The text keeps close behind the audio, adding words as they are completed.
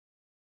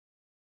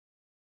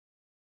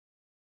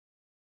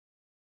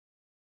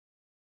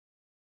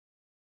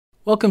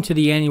Welcome to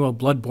the annual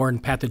blood-borne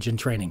pathogen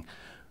training.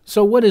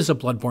 So what is a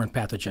blood-borne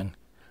pathogen?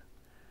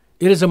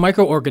 It is a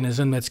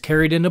microorganism that's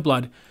carried in the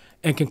blood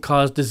and can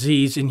cause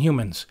disease in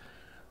humans.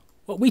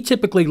 What we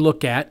typically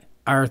look at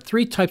are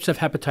three types of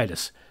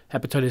hepatitis: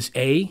 hepatitis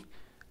A,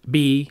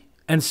 B,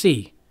 and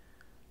C.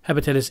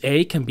 Hepatitis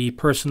A can be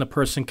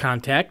person-to-person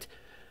contact.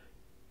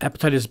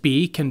 Hepatitis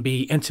B can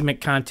be intimate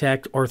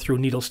contact or through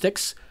needle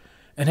sticks.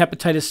 And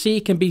hepatitis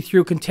C can be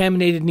through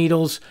contaminated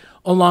needles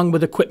along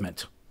with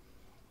equipment.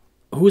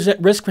 Who's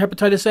at risk for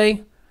hepatitis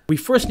A? We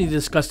first need to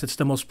discuss it's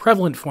the most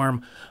prevalent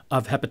form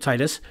of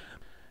hepatitis.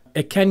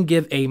 It can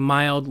give a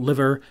mild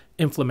liver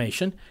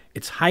inflammation.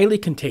 It's highly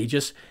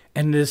contagious,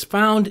 and it is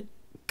found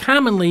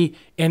commonly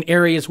in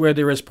areas where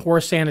there is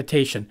poor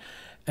sanitation.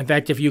 In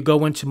fact, if you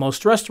go into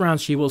most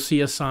restaurants, you will see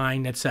a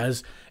sign that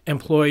says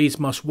employees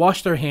must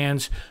wash their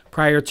hands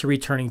prior to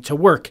returning to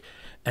work,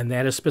 and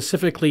that is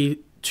specifically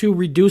to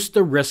reduce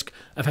the risk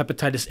of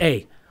hepatitis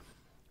A.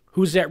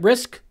 Who's at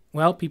risk?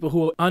 Well, people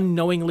who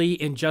unknowingly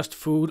ingest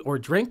food or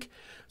drink,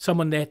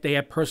 someone that they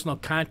have personal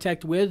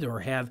contact with or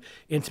have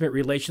intimate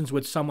relations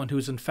with someone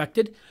who's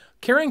infected,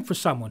 caring for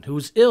someone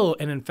who's ill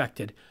and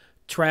infected,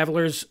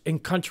 travelers in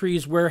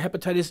countries where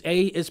hepatitis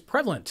A is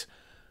prevalent.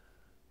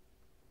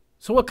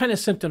 So what kind of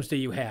symptoms do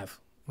you have?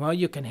 Well,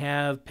 you can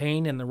have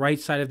pain in the right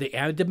side of the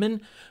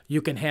abdomen.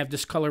 You can have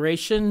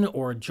discoloration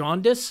or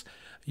jaundice.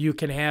 You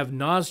can have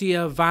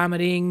nausea,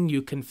 vomiting.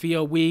 You can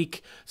feel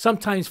weak,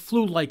 sometimes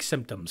flu-like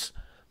symptoms.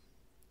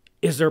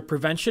 Is there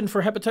prevention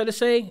for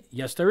hepatitis A?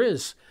 Yes, there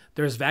is.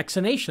 There's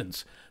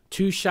vaccinations.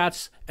 2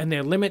 shots, and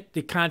they limit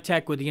the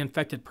contact with the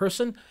infected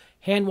person.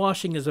 Hand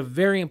washing is a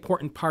very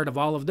important part of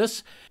all of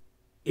this.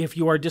 If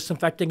you are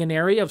disinfecting an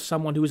area of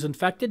someone who is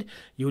infected,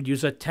 you would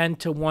use a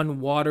 10-to-1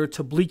 water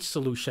to bleach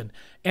solution.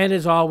 And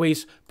as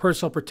always,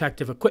 personal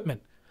protective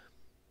equipment.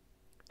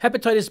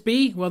 Hepatitis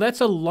B, well,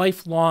 that's a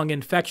lifelong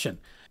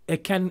infection.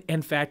 It can,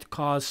 in fact,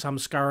 cause some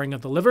scarring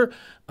of the liver,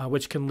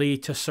 which can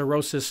lead to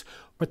cirrhosis,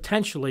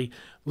 potentially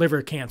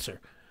liver cancer.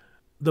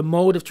 The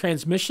mode of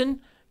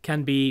transmission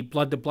can be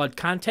blood-to-blood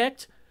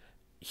contact,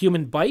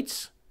 human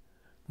bites,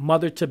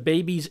 mother to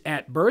babies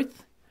at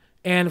birth,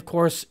 and, of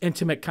course,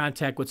 intimate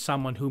contact with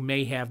someone who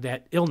may have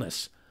that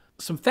illness.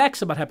 Some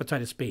facts about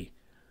hepatitis B.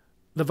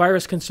 The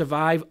virus can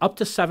survive up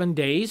to 7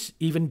 days,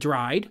 even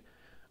dried.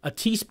 A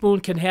teaspoon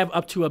can have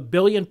up to 1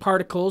 billion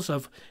particles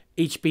of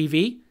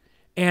HBV,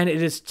 and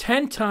it is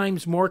 10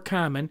 times more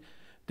common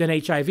than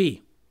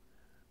HIV.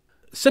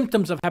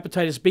 Symptoms of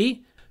hepatitis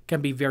B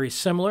can be very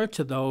similar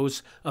to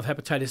those of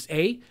hepatitis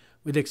A,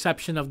 with the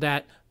exception of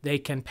that they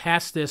can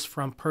pass this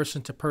from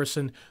person to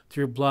person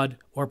through blood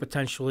or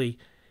potentially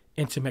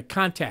intimate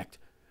contact.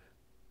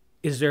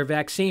 Is there a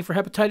vaccine for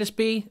hepatitis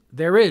B?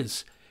 There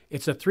is.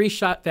 It's a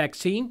 3-shot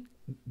vaccine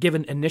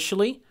given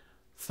initially,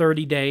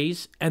 30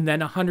 days, and then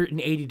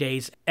 180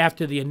 days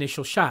after the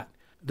initial shot.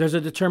 There's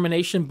a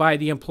determination by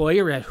the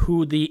employer at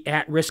who the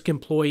at-risk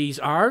employees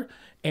are,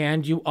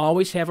 and you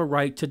always have a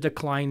right to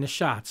decline the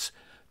shots.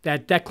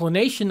 That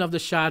declination of the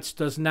shots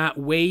does not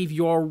waive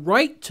your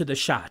right to the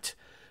shot.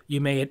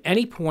 You may at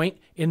any point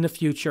in the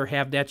future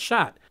have that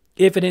shot.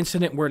 If an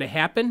incident were to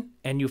happen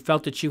and you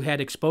felt that you had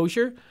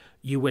exposure,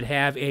 you would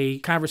have a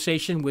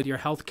conversation with your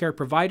healthcare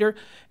provider,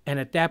 and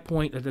at that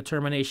point, a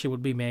determination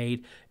would be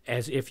made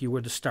as if you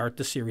were to start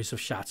the series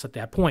of shots at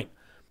that point.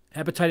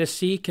 Hepatitis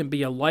C can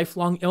be a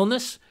lifelong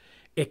illness.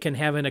 It can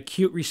have an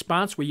acute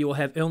response where you will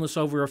have illness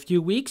over a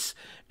few weeks,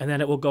 and then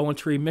it will go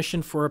into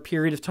remission for a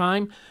period of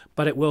time,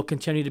 but it will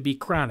continue to be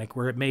chronic,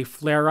 where it may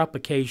flare up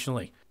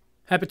occasionally.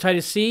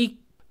 Hepatitis C,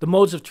 the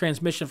modes of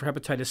transmission for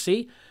hepatitis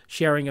C: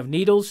 sharing of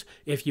needles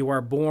if you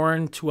are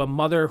born to a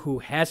mother who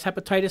has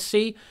hepatitis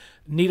C,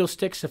 needle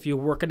sticks if you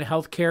work in a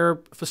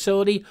healthcare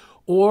facility,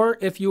 or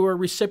if you are a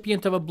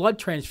recipient of a blood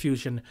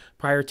transfusion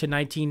prior to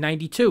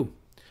 1992.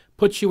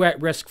 Puts you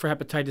at risk for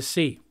hepatitis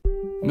C.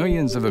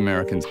 Millions of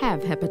Americans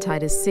have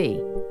hepatitis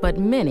C, but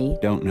many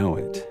don't know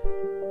it.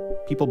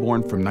 People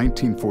born from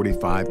 1945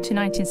 to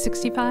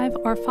 1965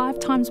 are 5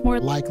 times more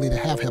likely to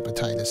have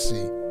hepatitis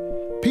C.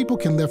 People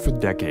can live for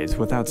decades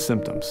without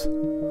symptoms.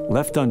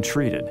 Left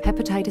untreated,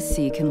 hepatitis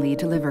C can lead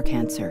to liver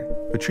cancer.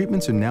 But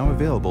treatments are now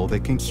available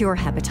that can cure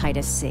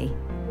hepatitis C.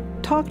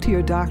 Talk to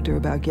your doctor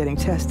about getting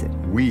tested.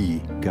 We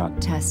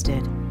got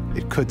tested.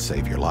 It could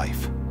save your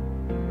life.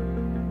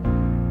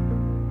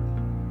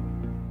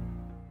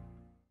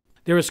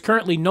 There is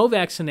currently no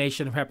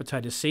vaccination of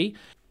hepatitis C.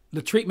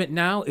 The treatment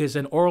now is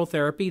an oral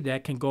therapy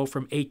that can go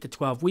from 8 to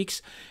 12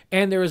 weeks,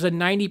 and there is a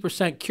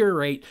 90% cure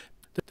rate.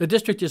 The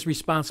district is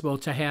responsible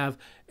to have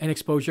an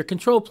exposure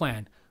control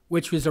plan,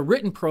 which is a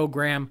written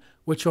program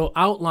which will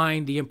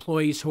outline the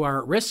employees who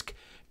are at risk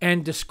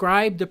and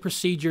describe the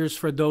procedures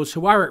for those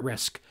who are at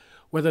risk,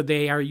 whether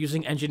they are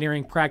using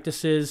engineering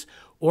practices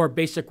or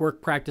basic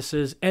work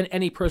practices, and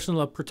any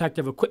personal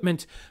protective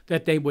equipment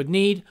that they would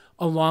need,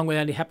 along with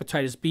any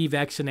hepatitis B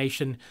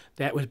vaccination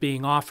that was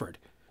being offered.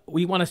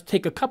 We want to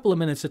take a couple of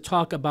minutes to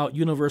talk about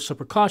universal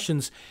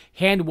precautions: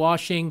 hand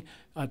washing,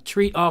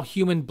 treat all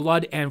human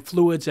blood and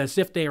fluids as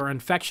if they are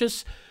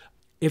infectious.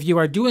 If you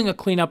are doing a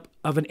cleanup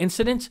of an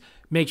incident,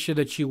 make sure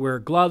that you wear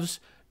gloves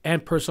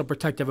and personal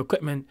protective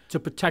equipment to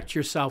protect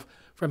yourself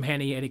from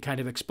any kind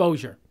of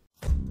exposure.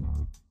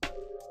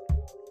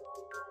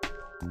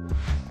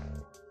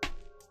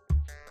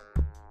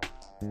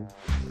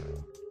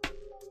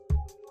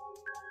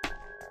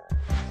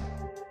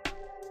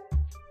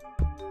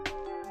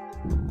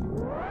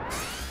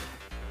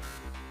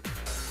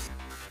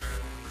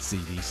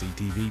 CDC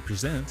TV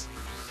presents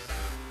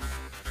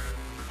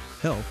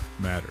Health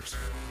Matters.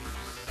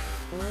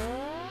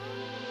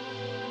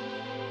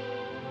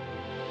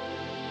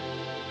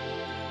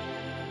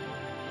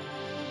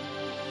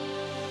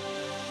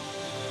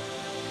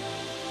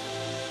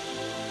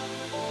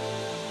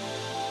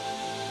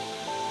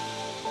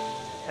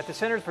 At the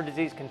Centers for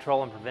Disease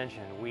Control and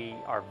Prevention, we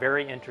are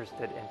very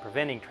interested in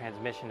preventing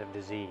transmission of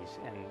disease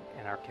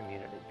in our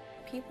community.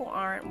 People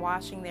aren't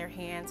washing their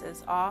hands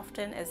as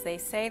often as they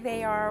say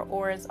they are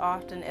or as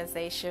often as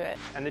they should.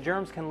 And the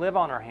germs can live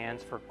on our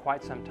hands for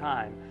quite some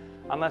time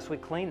unless we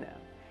clean them.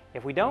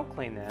 If we don't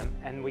clean them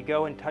and we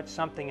go and touch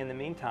something in the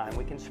meantime,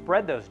 we can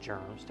spread those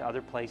germs to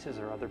other places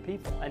or other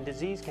people, and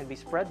disease can be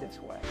spread this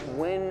way.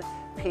 When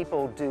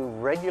people do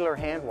regular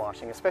hand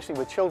washing, especially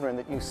with children,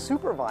 that you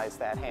supervise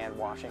that hand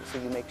washing,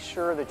 so you make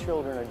sure the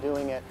children are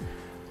doing it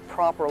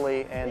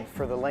properly and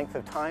for the length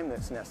of time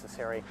that's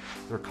necessary.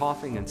 They're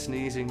coughing and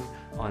sneezing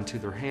onto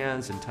their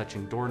hands and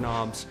touching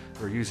doorknobs.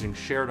 They're using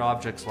shared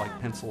objects like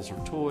pencils or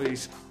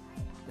toys,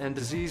 and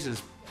disease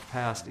is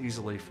passed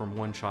easily from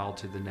one child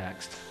to the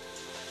next.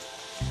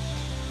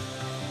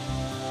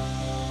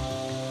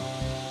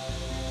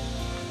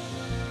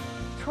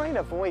 Try and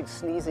avoid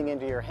sneezing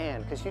into your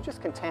hand because you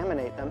just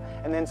contaminate them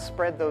and then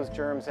spread those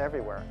germs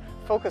everywhere.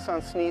 Focus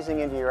on sneezing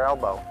into your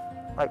elbow,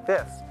 like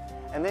this,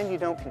 and then you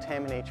don't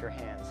contaminate your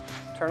hands.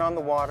 Turn on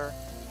the water,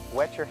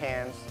 wet your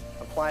hands,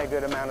 apply a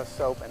good amount of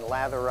soap and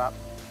lather up,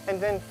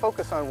 and then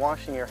focus on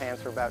washing your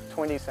hands for about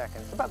 20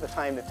 seconds, about the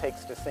time it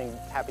takes to sing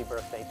Happy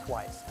Birthday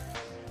twice.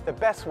 The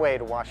best way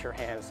to wash your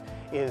hands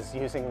is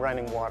using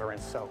running water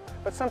and soap,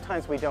 but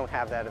sometimes we don't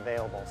have that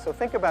available. So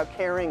think about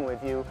carrying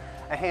with you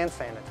a hand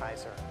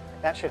sanitizer.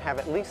 That should have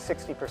at least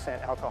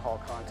 60%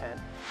 alcohol content.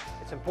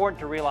 It's important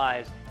to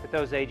realize that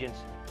those agents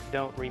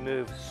don't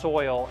remove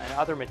soil and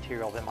other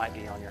material that might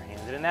be on your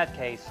hands. And in that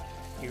case,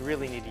 you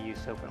really need to use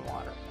soap and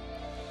water.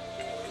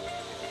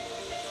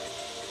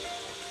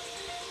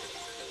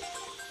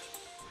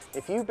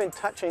 If you've been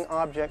touching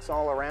objects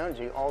all around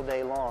you all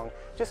day long,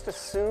 just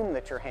assume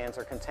that your hands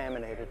are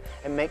contaminated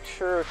and make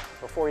sure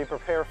before you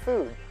prepare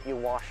food, you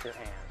wash your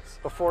hands.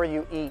 Before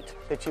you eat,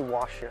 that you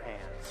wash your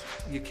hands.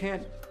 You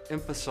can't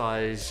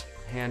emphasize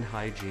hand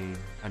hygiene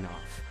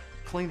enough.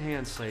 Clean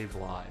hands save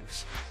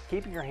lives.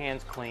 Keeping your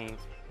hands clean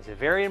is a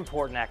very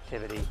important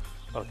activity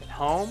both at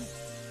home,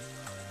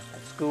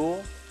 at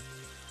school,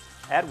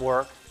 at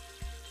work,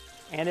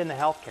 and in the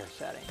healthcare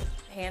setting.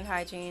 Hand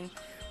hygiene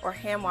or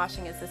hand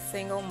washing is the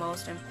single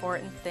most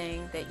important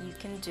thing that you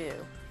can do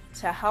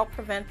to help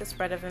prevent the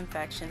spread of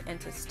infection and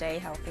to stay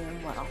healthy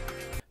and well.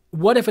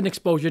 What if an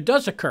exposure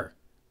does occur?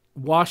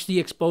 Wash the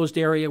exposed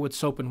area with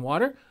soap and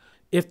water.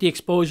 If the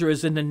exposure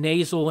is in the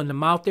nasal and the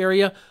mouth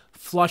area,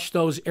 flush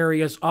those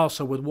areas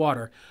also with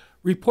water.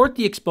 Report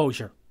the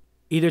exposure,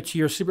 either to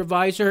your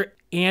supervisor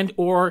and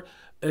or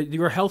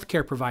your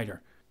healthcare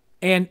provider.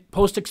 And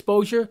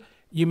post-exposure,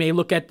 you may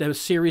look at the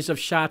series of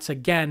shots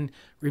again,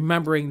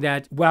 remembering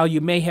that while you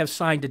may have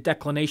signed a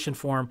declination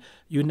form,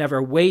 you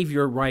never waive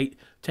your right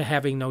to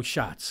having no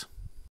shots.